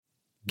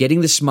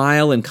Getting the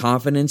smile and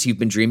confidence you've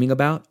been dreaming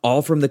about,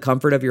 all from the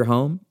comfort of your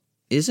home,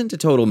 isn't a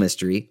total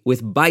mystery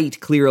with Bite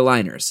clear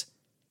aligners.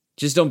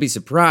 Just don't be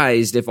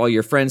surprised if all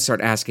your friends start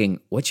asking,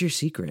 "What's your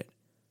secret?"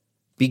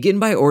 Begin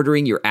by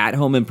ordering your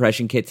at-home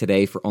impression kit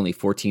today for only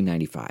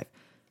 $14.95.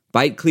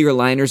 Bite clear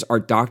aligners are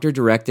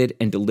doctor-directed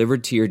and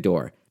delivered to your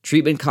door.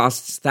 Treatment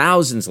costs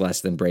thousands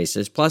less than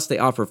braces, plus they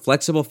offer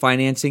flexible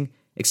financing,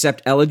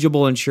 accept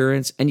eligible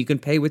insurance, and you can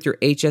pay with your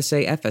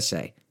HSA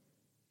FSA.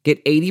 Get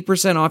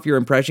 80% off your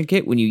impression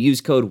kit when you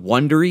use code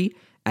WONDERY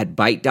at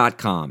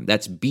Byte.com.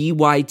 That's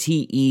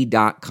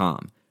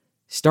BYTE.com.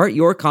 Start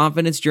your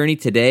confidence journey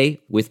today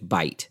with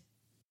Byte.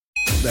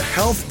 The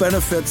health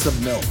benefits of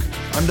milk.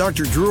 I'm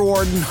Dr. Drew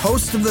Ordon,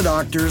 host of The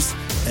Doctors,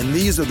 and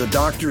these are the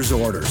doctor's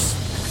orders.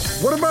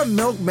 What about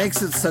milk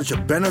makes it such a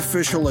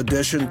beneficial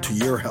addition to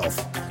your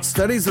health?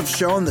 Studies have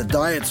shown that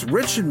diets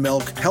rich in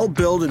milk help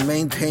build and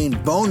maintain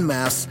bone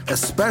mass,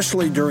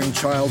 especially during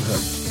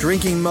childhood.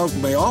 Drinking milk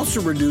may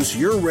also reduce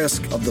your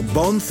risk of the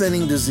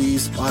bone-thinning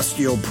disease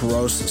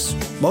osteoporosis.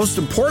 Most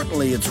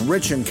importantly, it's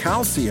rich in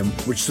calcium,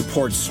 which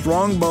supports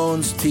strong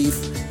bones,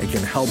 teeth, and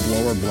can help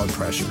lower blood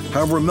pressure.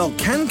 However, milk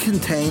can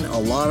contain a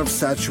lot of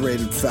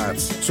saturated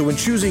fats, so when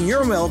choosing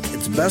your milk,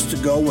 it's best to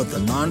go with a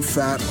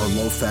non-fat or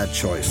low-fat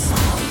choice.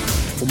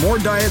 For more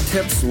diet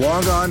tips,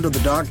 log on to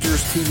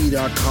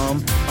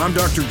thedoctorstv.com. I'm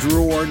Dr.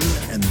 Drew Ordon,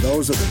 and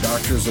those are the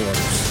doctor's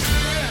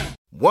orders.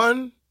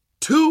 1,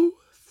 2,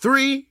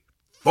 3,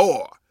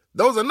 4.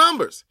 Those are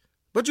numbers,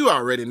 but you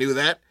already knew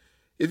that.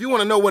 If you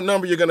want to know what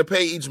number you're going to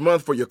pay each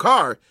month for your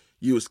car,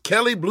 use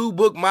Kelley Blue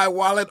Book My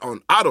Wallet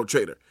on Auto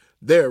Trader.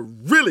 They're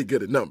really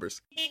good at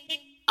numbers.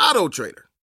 Auto Trader.